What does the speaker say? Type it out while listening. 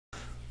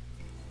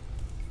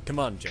Come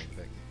on,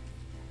 Jankovec.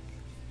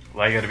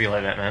 Why you gotta be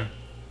like that, man?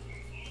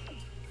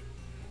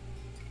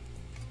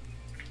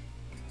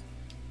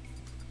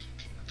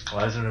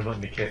 Why is there no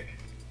button to kick?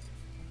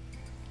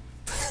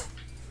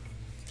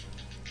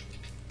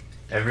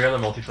 Every other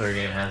multiplayer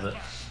game has it.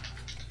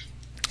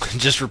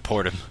 Just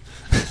report him.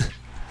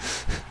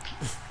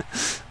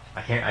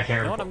 I can't. You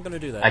know what? I'm gonna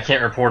do that. I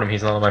can't report him.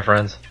 He's not one of my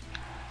friends.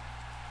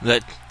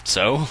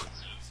 So?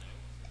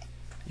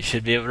 You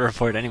should be able to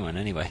report anyone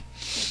anyway.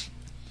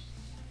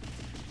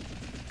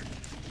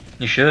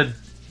 You should.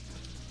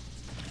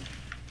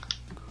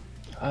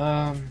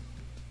 I'm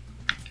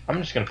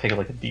just gonna pick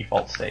like a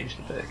default stage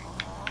to pick.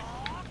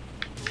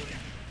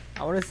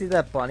 I want to see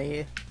that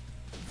bunny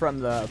from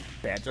the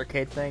Badge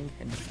Arcade thing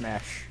and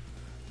Smash.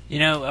 You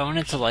know, I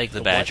wanted to like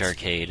the Badge what?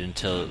 Arcade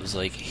until it was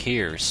like,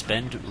 here,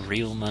 spend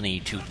real money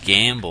to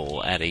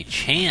gamble at a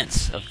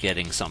chance of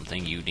getting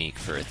something unique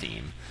for a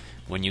theme,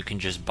 when you can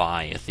just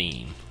buy a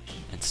theme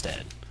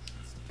instead.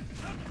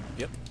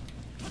 Yep.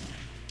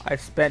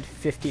 I've spent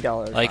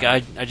 $50. Like,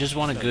 on I just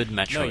want a good you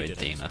Metroid didn't.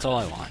 theme. That's all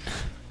I want.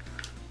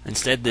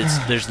 Instead,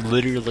 there's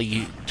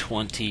literally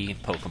 20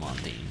 Pokemon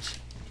themes.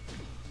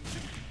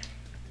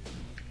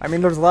 I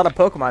mean, there's a lot of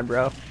Pokemon,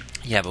 bro.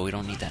 Yeah, but we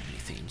don't need that many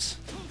themes.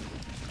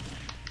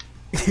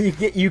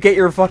 you get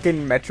your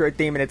fucking Metroid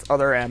theme and it's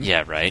other M.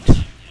 Yeah, right?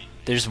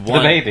 There's The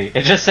one... baby.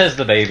 It just says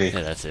the baby.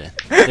 Yeah, that's it.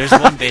 There's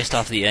one based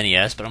off the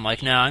NES, but I'm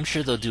like, no, I'm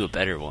sure they'll do a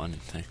better one.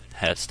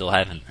 They still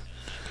haven't.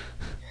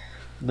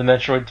 The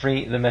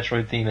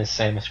Metroid theme is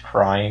Samus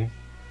crying.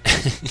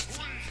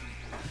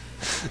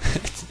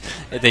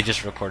 They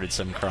just recorded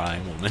some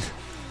crying woman.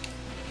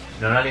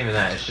 No, not even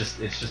that. It's just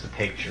a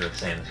picture of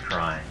Samus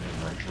crying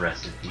and like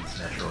rest in peace,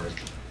 Metroid.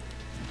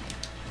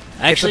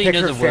 Actually, you know,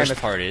 picture the of worst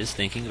Samus. part is,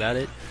 thinking about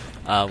it,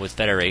 with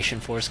Federation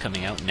Force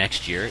coming out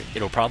next year,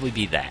 it'll probably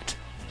be that.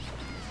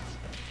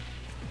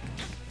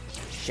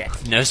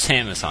 Shit. No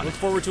Samus on Look it.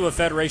 forward to a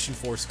Federation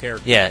Force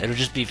character. Yeah, it'll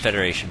just be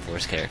Federation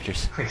Force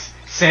characters.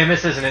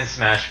 Samus isn't in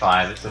Smash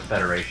 5. It's a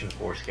Federation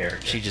Force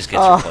character. She just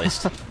gets Oh.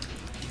 replaced.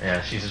 Yeah,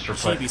 she's just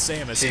Chibi replaced.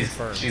 Samus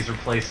confirmed. She's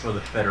replaced with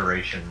a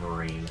Federation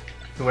Marine,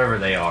 whoever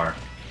they are.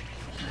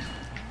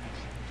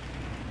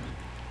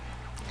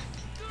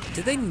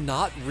 Did they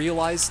not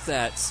realize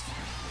that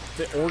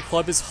the Org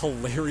Club is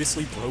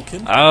hilariously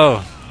broken?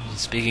 Oh,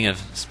 speaking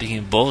of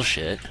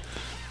bullshit,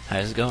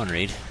 how's it going,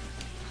 Reed?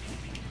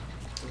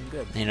 Doing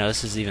good. You know,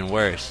 this is even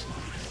worse.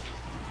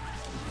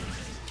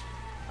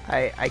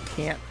 I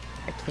can't.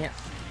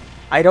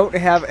 I don't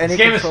have any This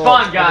game is control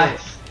fun, over guys.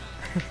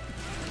 it.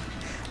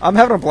 I'm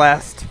having a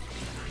blast.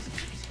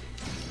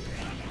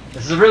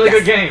 This is a really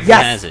good game.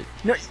 Yes! Has it?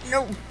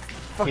 No.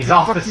 Fuck He's you,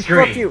 off fuck the you,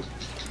 screen. Fuck you.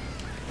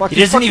 Fuck He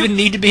you, doesn't fuck you. even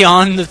need to be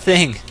on the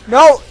thing.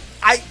 No!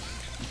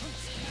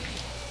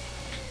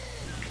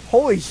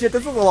 Holy shit,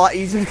 this is a lot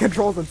easier to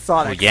control than Well,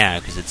 Sonic. yeah,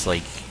 because it's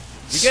like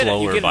You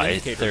slower get an by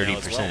indicator now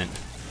as 30%.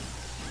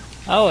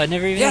 Oh, I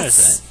never even Yes!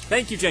 noticed that.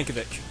 Thank you,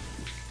 Jankovec.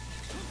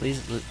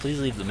 Please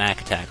leave the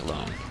Mac attack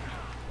alone.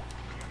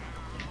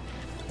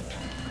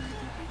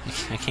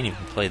 I can't even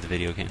play the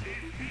video game.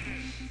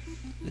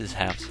 This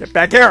happens. Get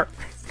back here!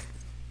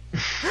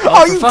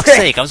 Oh, for you fuck's dick!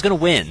 sake, I was gonna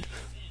win.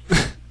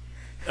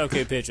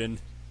 Okay, Pijjin.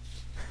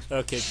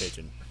 Okay,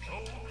 Pijjin.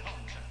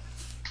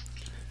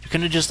 You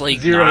couldn't have just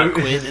like not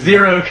quit. and-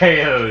 Zero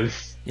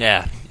KOs.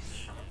 Yeah.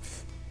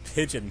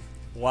 Pijjin,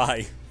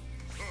 why?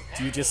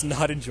 Do you just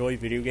not enjoy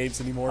video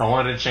games anymore? I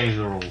wanted to change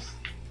the rules.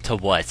 To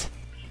what?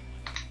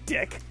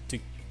 Dick.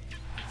 Can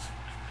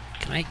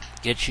I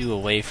get you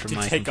away from To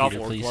my take off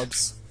computer, Org please?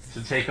 Clubs?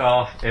 To take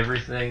off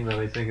everything that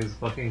I think is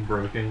fucking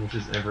broken, which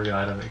is every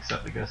item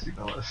except the Gusty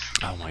Bellows.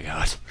 Oh my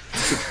god.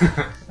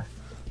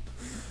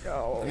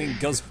 Oh. I mean,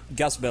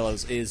 Gus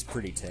Bellows is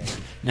pretty tame.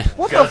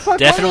 What Gus, the fuck?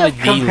 definitely the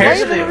Why Compared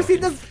have to I never the-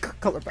 seen this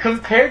color back?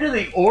 Compared to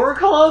the Ore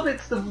Club,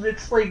 it's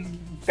like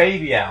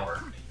baby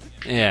hour.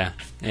 Yeah,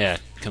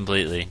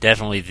 completely.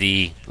 Definitely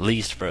the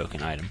least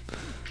broken item.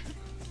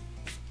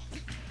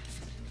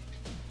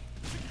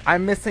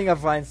 I'm missing a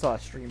Vinesaw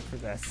stream for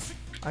this.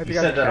 I You think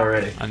I'm said that happy.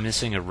 already. I'm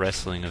missing a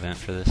wrestling event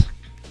for this.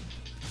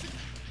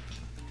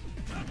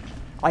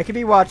 I could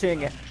be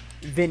watching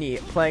Vinny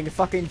playing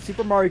fucking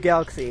Super Mario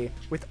Galaxy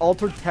with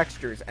altered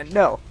textures, and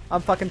no, I'm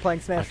fucking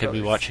playing I Smash could be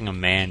Bros. watching a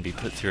man be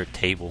put through a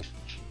table.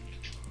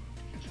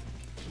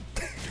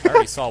 I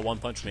already saw One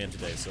Punch Man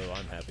today, so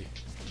I'm happy.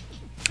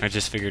 I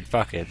just figured,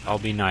 fuck it, I'll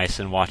be nice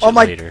and watch Oh it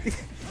my! later.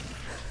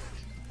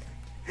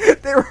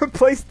 They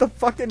replaced the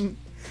fucking.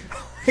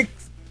 Like,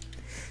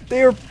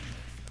 they were.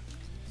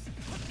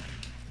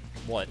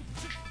 What?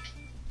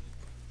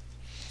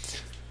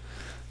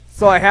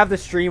 So I have the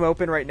stream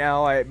open right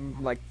now.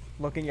 I'm like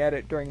looking at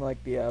it during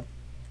like the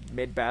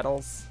mid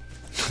battles,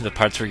 The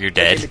parts where you're in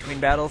dead. between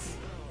battles.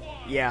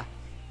 Yeah.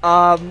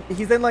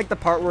 He's in like the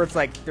part where it's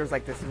like there's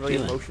like this really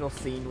Feeling. emotional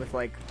scene with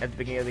like at the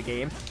beginning of the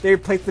game. They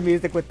replaced the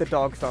music with the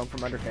dog song from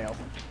Undertale.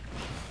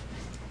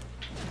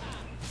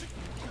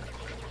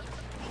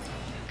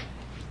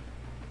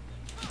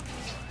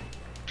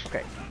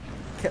 Okay.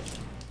 Kill.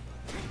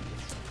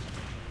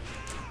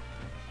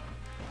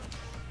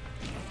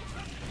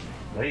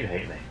 Why do you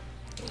hate me?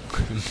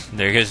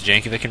 There goes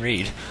Jankovec and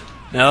Reed.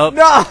 Nope.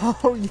 No,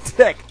 you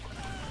dick.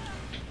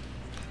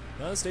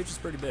 No, the stage is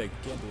pretty big.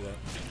 Can't do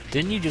that.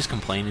 Didn't you just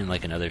complain in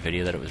like another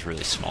video that it was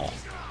really small?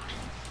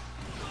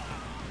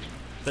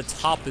 The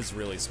top is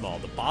really small.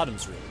 The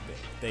bottom's really big.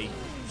 They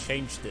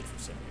changed it for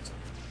some reason.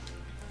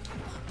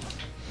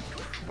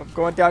 I'm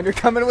going down. You're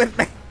coming with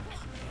me.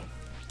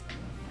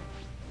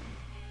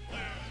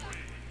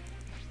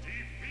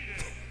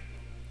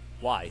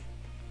 Why?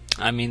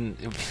 I mean,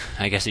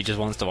 I guess he just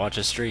wants to watch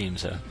us stream,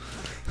 so.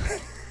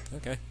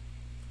 Okay.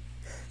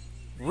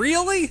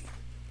 Really?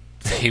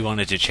 He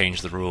wanted to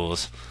change the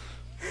rules.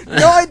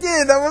 No, I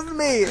did. That wasn't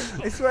me.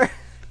 I swear.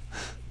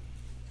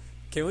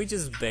 Can we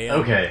just ban?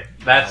 Okay,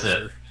 that's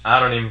Bowser? it. I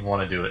don't even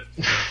want to do it.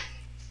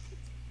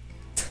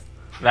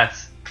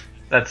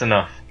 That's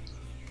enough.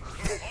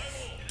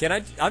 Can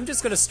I? I'm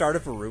just gonna start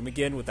up a room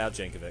again without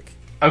Jankovic.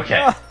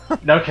 Okay.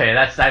 Okay,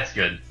 that's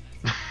good.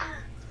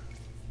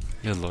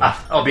 Good lord.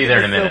 I'll be there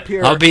in a So minute.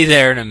 pure. I'll be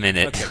there in a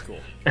minute. Okay,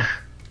 cool.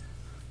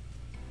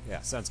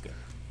 Yeah, sounds good.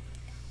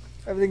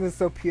 Everything was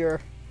so pure.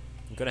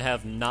 I'm gonna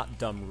have not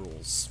dumb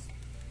rules.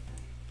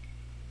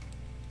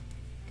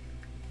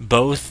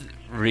 Both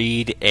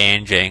Reed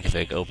and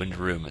Jankovic opened a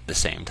room at the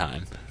same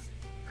time.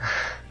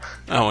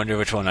 I wonder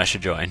which one I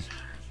should join.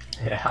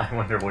 Yeah, I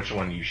wonder which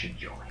one you should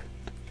join.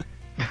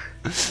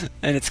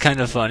 And it's kind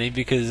of funny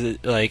because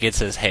it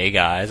says "Hey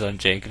guys" on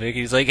Jankovic.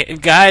 He's like, hey,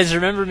 "Guys,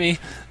 remember me?"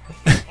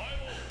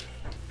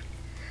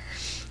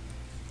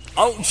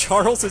 Oh,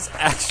 Charles is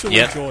actually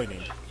Yep.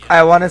 joining.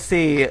 I want to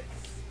see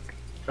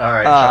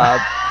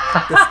Alright.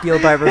 the Steel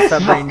Diver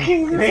submarine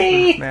Fucking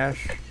me.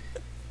 smash.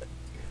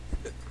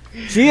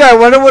 Gee, I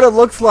wonder what it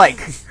looks like.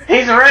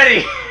 He's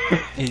ready!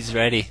 He's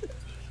ready.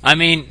 I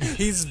mean,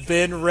 He's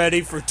been ready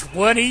for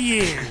 20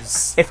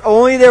 years. If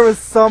only there was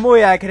some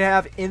way I could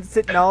have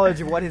instant knowledge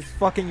of what his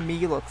fucking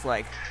me looks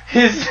like.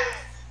 His...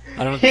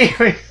 I don't.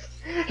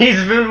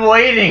 He's been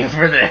waiting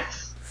for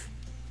this.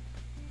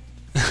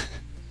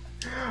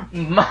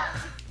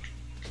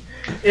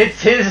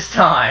 It's his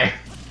time.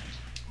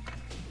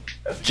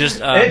 Just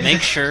It's-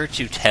 make sure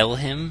to tell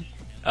him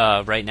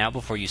right now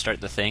before you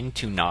start the thing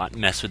to not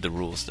mess with the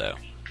rules, though.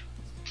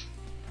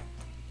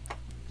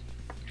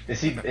 Is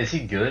he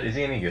good? Is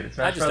he any good at I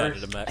Smash just Brothers?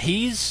 added him back.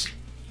 He's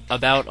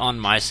about on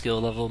my skill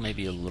level,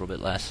 maybe a little bit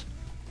less,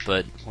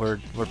 but we're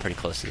pretty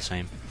close to the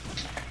same.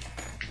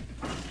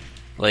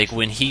 Like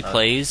when he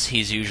plays,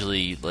 he's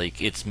usually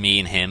like it's me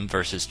and him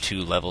versus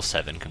 2 level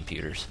 7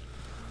 computers.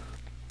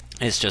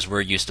 It's just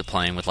we're used to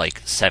playing with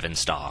like 7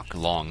 stock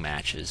long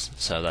matches,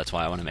 so that's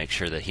why I want to make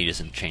sure that he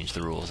doesn't change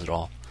the rules at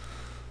all.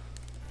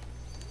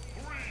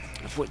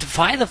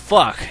 Why the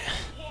fuck?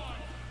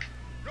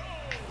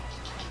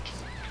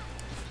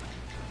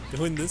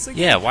 Doing this again?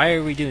 Yeah, why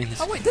are we doing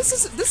this? Oh wait, this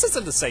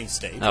isn't the same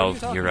stage. What are Oh, you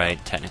talking you're about?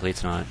 right. Technically,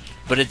 it's not.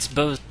 But it's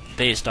both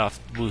based off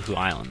Woohoo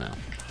Island, though.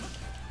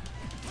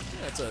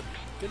 Yeah, that's a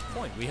good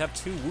point. We have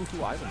 2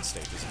 Woohoo Island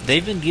stages.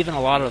 They've been giving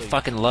a lot of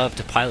fucking love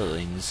to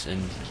pilotlings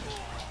and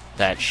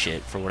that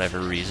shit for whatever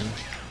reason.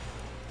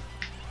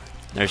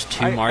 There's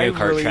 2 I Mario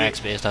Kart really- tracks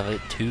based off of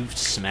it, 2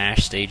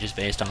 Smash stages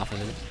based off of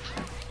it.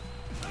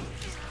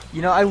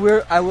 You know, I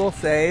will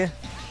say,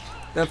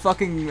 the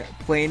fucking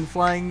plane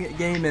flying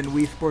game in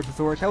Wii Sports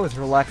Resort, that was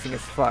relaxing as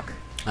fuck.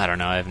 I don't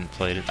know. I haven't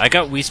played it. I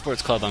got Wii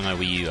Sports Club on my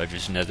Wii U. I've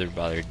just never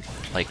bothered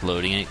like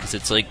loading it because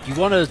it's like you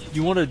wanna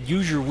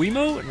use your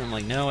Wiimote, and I'm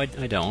like, no, I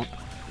don't.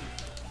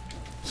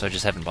 So I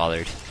just haven't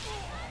bothered.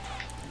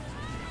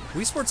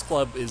 Wii Sports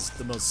Club is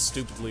the most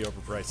stupidly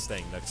overpriced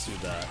thing next to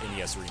the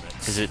NES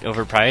Remix. Is it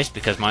overpriced?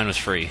 Because mine was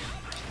free,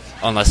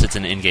 unless it's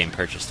an in-game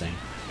purchase thing.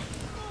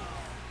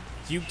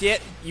 You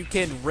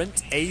can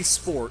rent a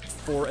sport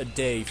for a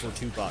day for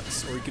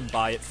 $2, or you can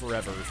buy it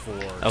forever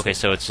for. Okay,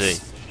 so it's a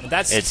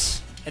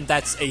And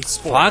that's a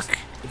sport. Fuck.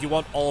 If you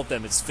want all of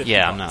them, it's $50.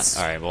 yeah. I'm not.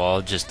 All right. Well,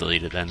 I'll just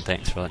delete it then.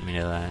 Thanks for letting me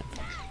know that.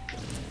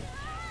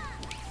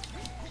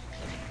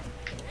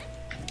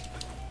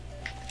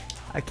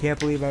 I can't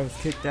believe I was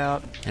kicked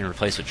out. And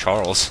replace with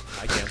Charles.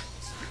 I can't.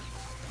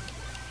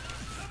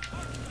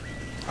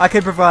 I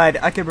could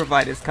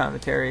provide his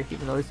commentary,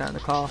 even though he's not on the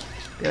call.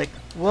 Be like,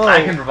 whoa.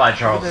 I can provide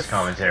Charles' this-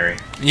 commentary.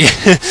 Yeah.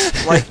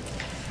 Like,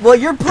 well,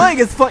 you're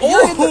playing as fun.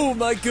 Oh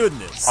my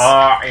goodness!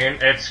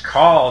 And it's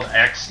called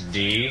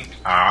XD.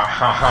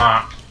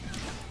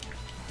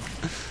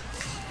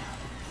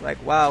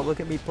 Like, wow, look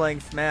at me playing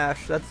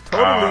Smash. That's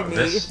totally me.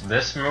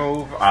 This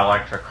move, I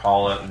like to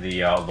call it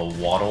the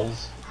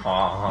waddles.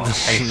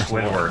 Hey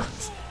Squidward.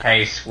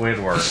 Hey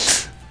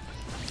Squidward.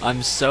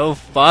 I'm so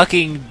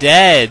fucking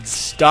dead.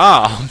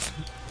 Stop.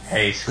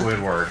 Hey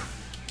Squidward.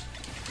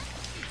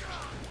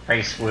 Hey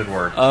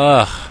Squidward.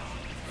 Ugh.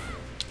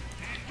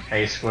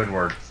 Hey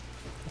Squidward.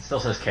 It still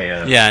says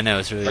KO. Yeah, I know.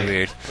 It's really It's like,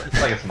 weird.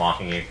 It's like it's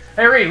mocking you.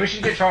 Hey Reed, we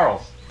should get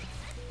Charles.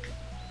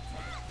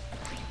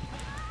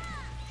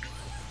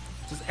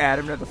 Just add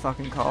him to the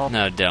fucking call.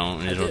 No,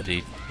 don't. It'll did.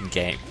 be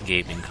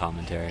gaming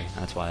commentary.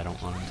 That's why I don't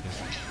want him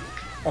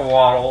to.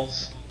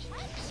 Waddles.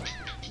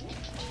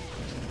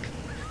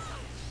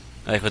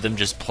 Like with him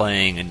just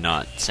playing and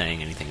not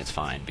saying anything, it's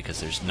fine because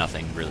there's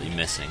nothing really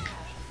missing.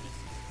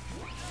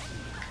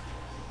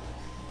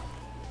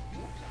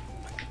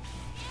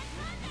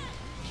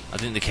 I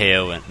think the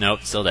KO went.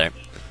 Nope, still there.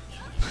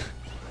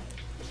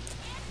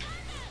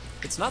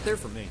 It's not there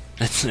for me.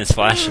 It's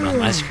flashing on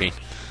my screen.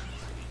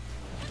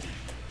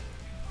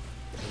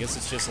 I guess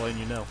it's just letting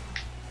you know.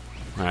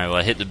 Alright, well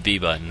I hit the B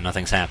button,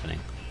 nothing's happening.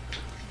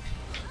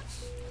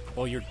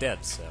 Well, you're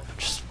dead, so.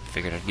 Just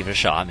figured I'd give it a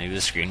shot, maybe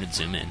the screen would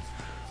zoom in.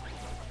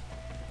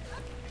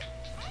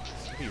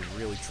 That'd be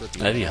really trippy.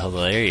 That'd be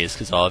hilarious,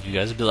 because all of you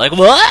guys would be like,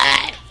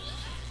 what?!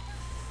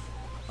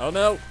 Oh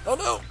no! Oh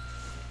no!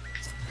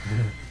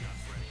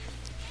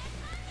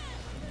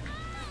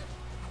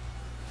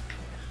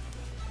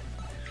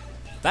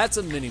 That's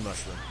a mini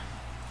mushroom.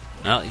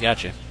 Oh, you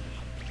gotcha.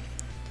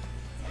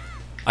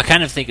 I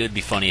kind of think it would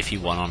be funny if he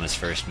won on his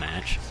first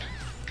match.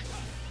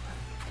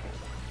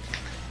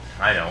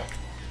 I don't.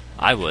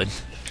 I would.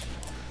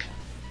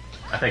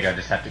 I think I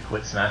just have to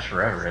quit Smash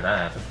forever if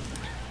that happens.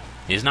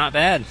 He's not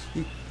bad.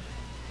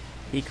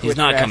 He quit He's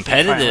not Smash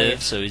competitive, finally.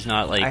 so he's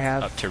not like I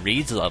have- up to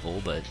Reed's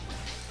level, but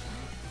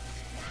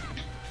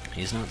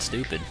he's not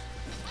stupid.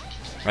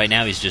 Right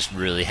now he's just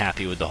really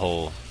happy with the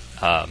whole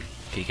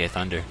PK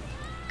Thunder.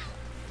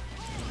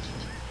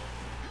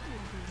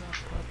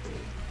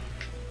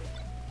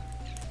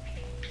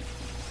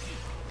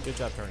 Good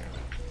job turning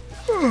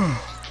around.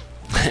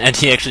 And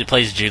he actually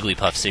plays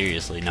Jigglypuff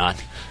seriously, not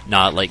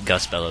like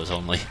Gus Bellows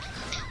only.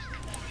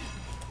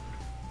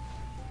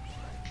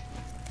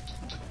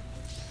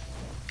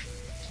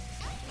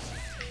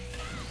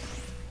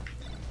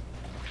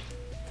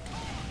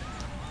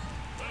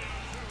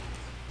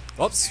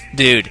 Whoops.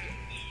 Dude,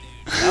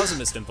 That was a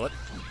missed input.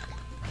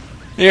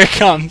 here it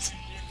comes.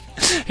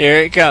 Here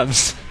it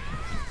comes.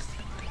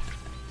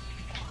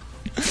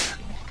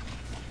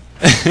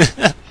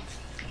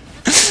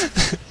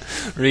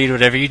 Reed,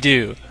 whatever you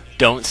do,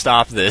 don't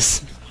stop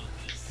this.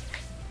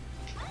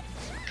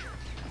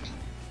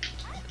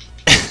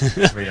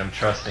 Reed, I'm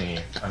trusting you.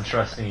 I'm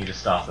trusting you to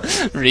stop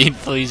it. Reed,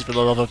 please, for the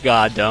love of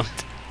God, don't.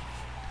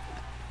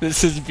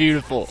 This is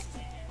beautiful.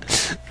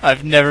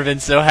 I've never been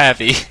so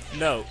happy.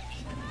 No.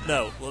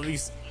 No. Let me.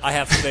 I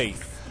have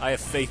faith. I have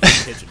faith in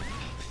Pijjin.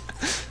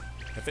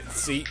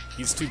 See,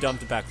 he's too dumb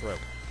to back throw.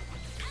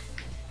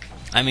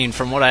 I mean,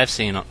 from what I've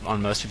seen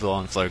on most people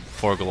on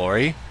For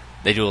Glory,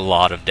 they do a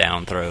lot of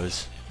down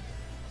throws.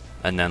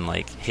 And then,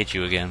 like, hit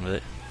you again with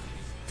it.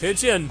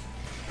 Pijjin!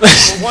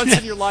 For once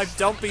in your life,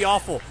 don't be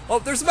awful. Oh,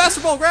 there's a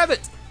Master Ball, grab it!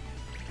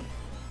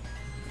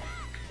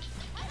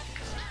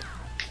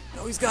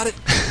 No, he's got it.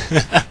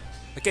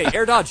 Okay,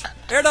 air dodge.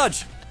 Air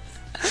dodge!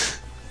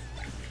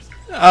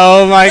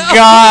 Oh my No,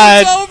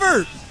 God! it's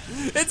over!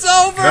 It's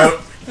over!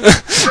 Nope.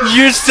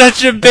 You're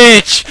such a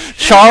bitch!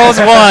 Charles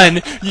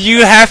won!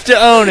 You have to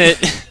own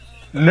it!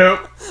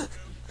 Nope.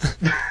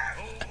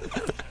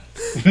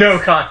 No,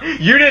 Con.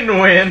 You didn't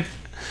win.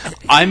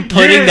 I'm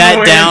putting didn't that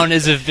win. down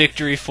as a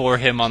victory for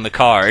him on the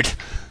card.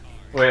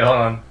 Wait, hold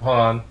on. Hold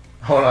on.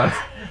 Hold on.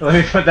 Let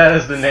me put that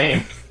as the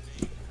name.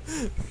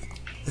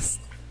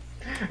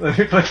 Let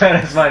me put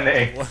that as my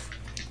name.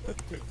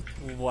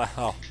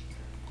 Wow.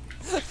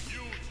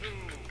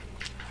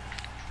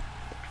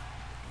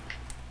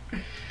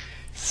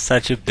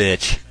 Such a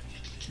bitch.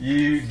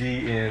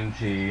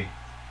 UDNT.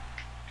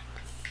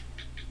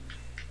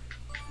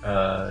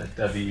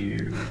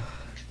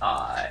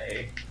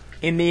 WI.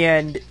 In the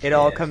end, it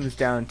all comes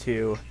down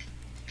to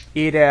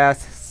eat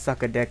ass,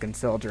 suck a dick, and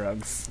sell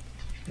drugs.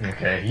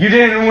 Okay, you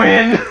didn't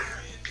win.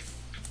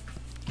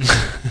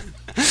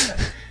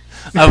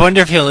 I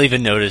wonder if he'll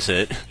even notice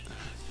it.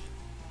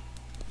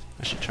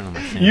 I should turn on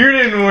my fan. You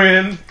didn't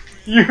win.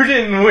 You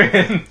didn't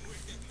win.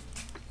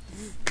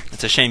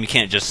 It's a shame you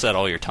can't just set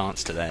all your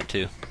taunts to that,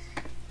 too.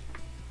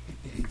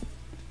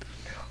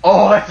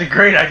 Oh, that's a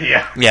great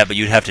idea. Yeah, but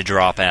you'd have to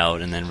drop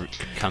out and then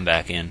come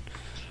back in.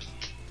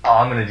 Oh,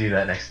 I'm gonna do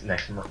that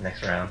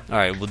next round.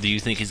 Alright, well, do you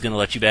think he's going to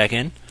let you back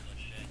in?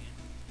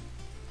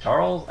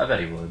 Charles, I bet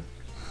he would.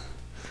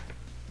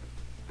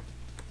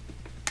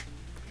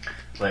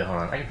 Wait, hold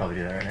on. I can probably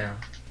do that right now.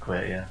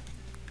 Quit, yeah.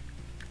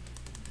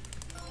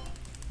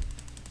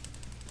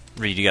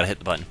 Reed, you gotta hit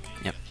the button.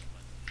 Yep.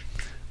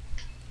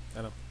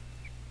 I know.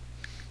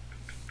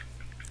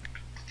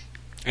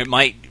 It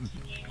might,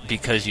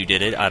 because you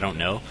did it, I don't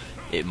know.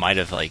 It might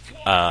have, like,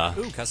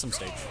 Ooh, custom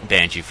stage.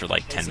 banned you for,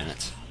 like, 10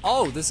 minutes.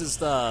 Oh, this is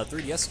the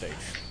 3DS stage.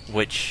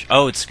 Which,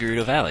 oh, it's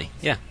Gerudo Valley.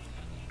 Yeah.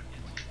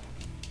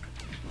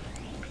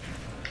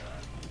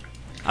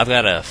 I've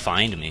got a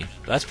Find Me.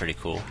 That's pretty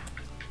cool.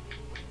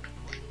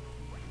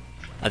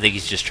 I think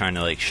he's just trying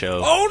to, like,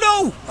 show... Oh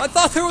no! I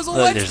thought there was a Look,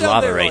 ledge there's down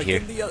lava there, right like, here.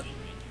 in the,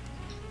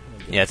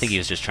 Yeah, I think he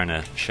was just trying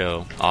to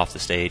show off the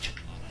stage.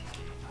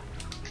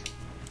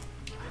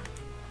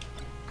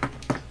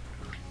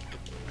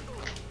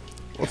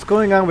 What's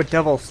going on with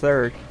Devil's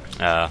Third?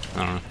 I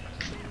don't know.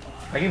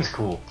 That game's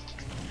cool.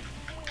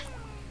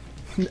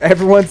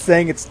 Everyone's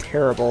saying it's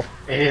terrible.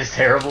 It is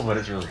terrible, but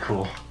it's really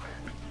cool.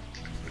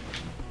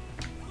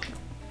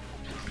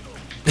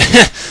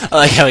 I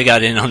like how he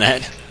got in on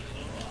that.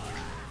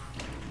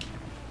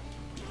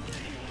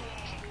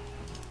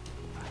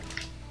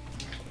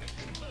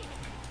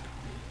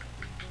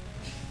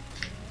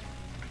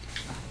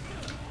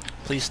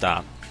 Please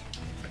stop.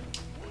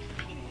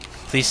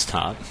 Please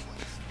stop.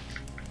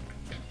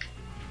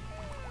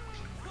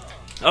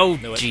 Oh,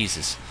 Knew it.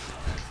 Jesus.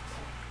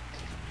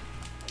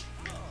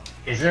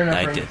 Is there enough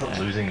I room to did put that.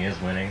 losing is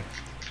winning?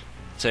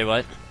 Say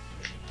what?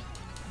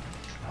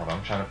 Hold on,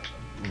 I'm trying to...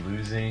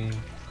 Losing...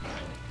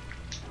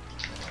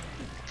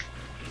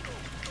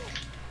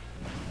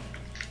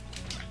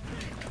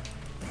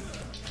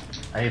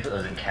 I need to put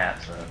those in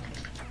cats, though.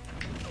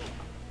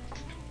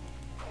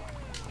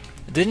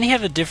 Didn't he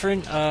have a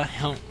different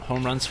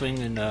home run swing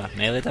in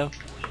Melee, though?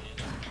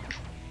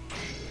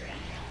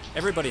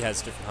 Everybody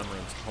has different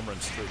home run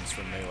strings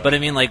from Melee. But I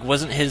mean, like,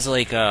 wasn't his,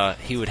 like,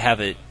 he would have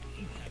it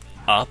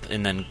up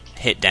and then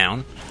hit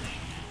down?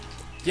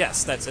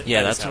 Yes, that's it.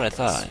 Yeah, That is that's how what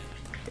I it was. thought.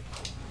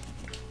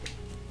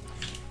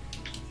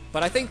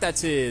 But I think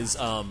that's his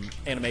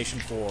animation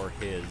for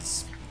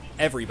his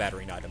every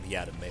battering item he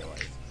had in Melee.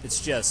 It's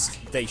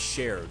just they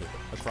shared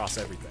across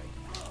everything.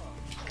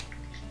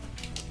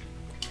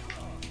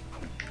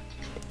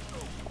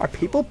 Are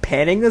people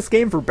panning this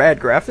game for bad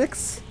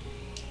graphics?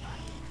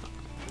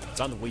 It's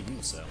on the Wii U,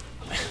 so.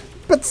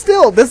 But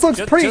still, this looks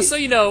pretty... Just so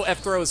you know,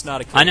 F-throw is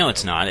not a kill. I know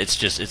it's not. It's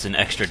just, it's an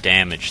extra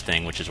damage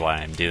thing, which is why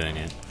I'm doing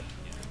it.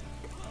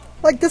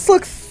 Like, this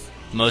looks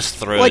Most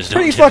throws like don't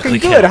pretty typically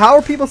fucking good. kill. How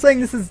are people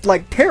saying this is,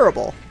 like,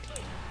 terrible?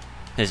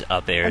 His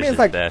up air I mean, is it's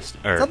like, best.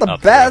 Or it's not the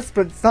up throw. best,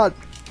 but it's not...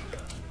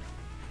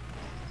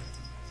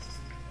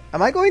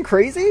 Am I going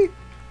crazy?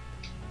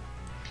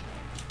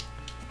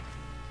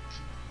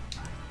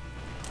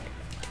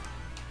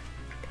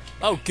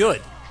 Oh,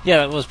 good. Yeah,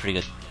 that was pretty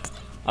good.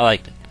 I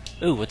liked it.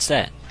 Ooh, what's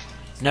that?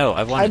 No,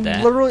 I wanted I'm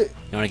that. literally...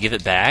 You want to give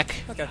it back?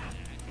 Okay.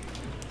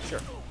 Sure.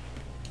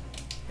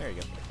 There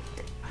you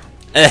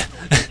go.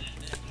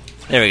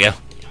 There we go.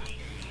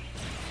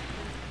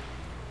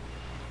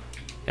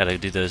 Gotta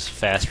do those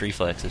fast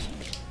reflexes.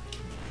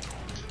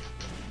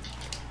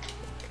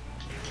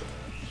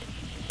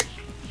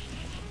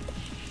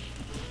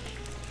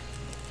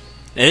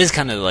 It is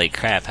kind of like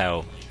crap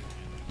how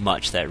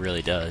much that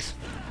really does.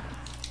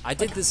 I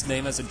did this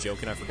name as a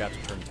joke and I forgot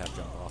to turn tap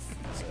jump off,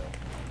 so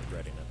I'm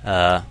regretting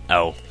it.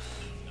 Oh.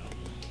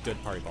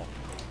 Good party ball.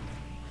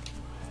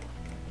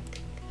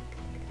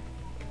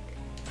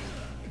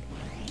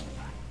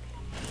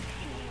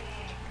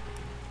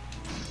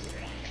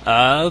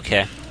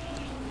 Okay.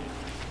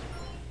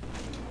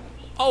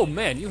 Oh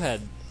man, you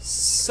had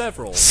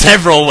several.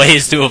 Several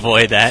ways to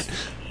avoid that.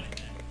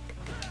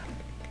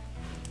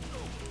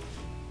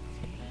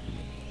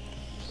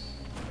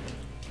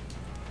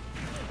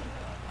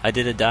 I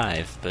did a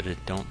dive, but I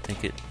don't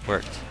think it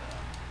worked.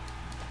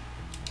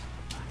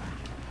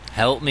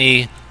 Help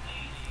me.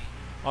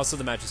 Also,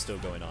 the match is still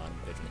going on.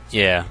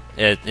 Yeah,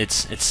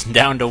 it's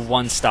down to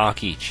one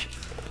stock each.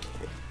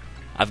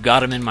 I've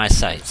got him in my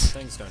sights.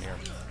 Things down here.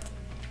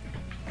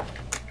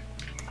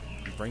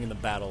 I'm bringing the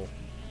battle,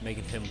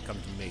 making him come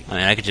to me. I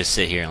mean, I could just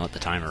sit here and let the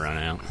timer run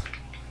out.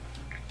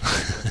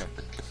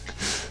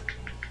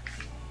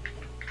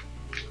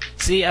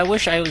 See, I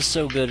wish I was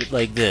so good at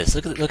like this.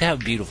 Look how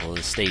beautiful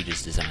this stage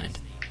is designed.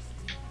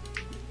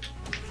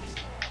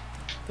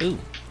 Ooh.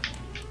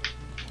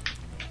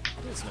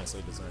 It's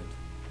nicely designed.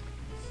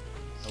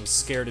 I was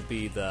scared it'd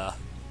be the...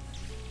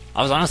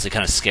 I was honestly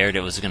kind of scared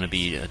it was going to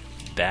be a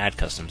bad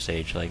custom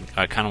stage. Like,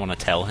 I kind of want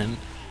to tell him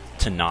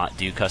to not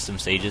do custom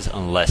stages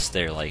unless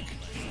they're like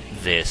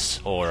this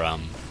or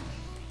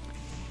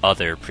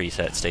other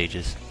preset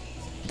stages.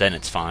 Then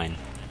it's fine.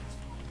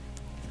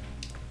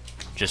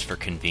 Just for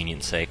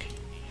convenience sake.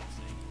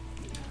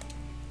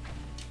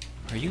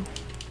 Are you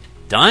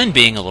done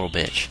being a little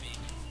bitch?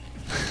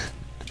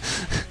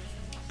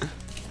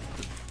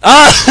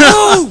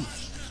 Oh!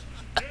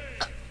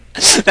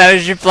 That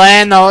was your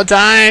plan the whole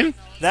time?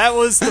 That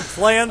was the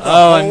plan the Oh,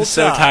 whole I'm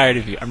so time. tired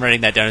of you. I'm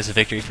writing that down as a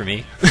victory for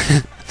me.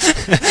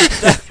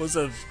 That was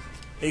a...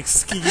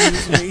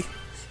 Excuse me.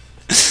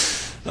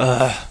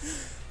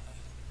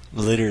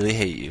 Literally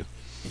hate you.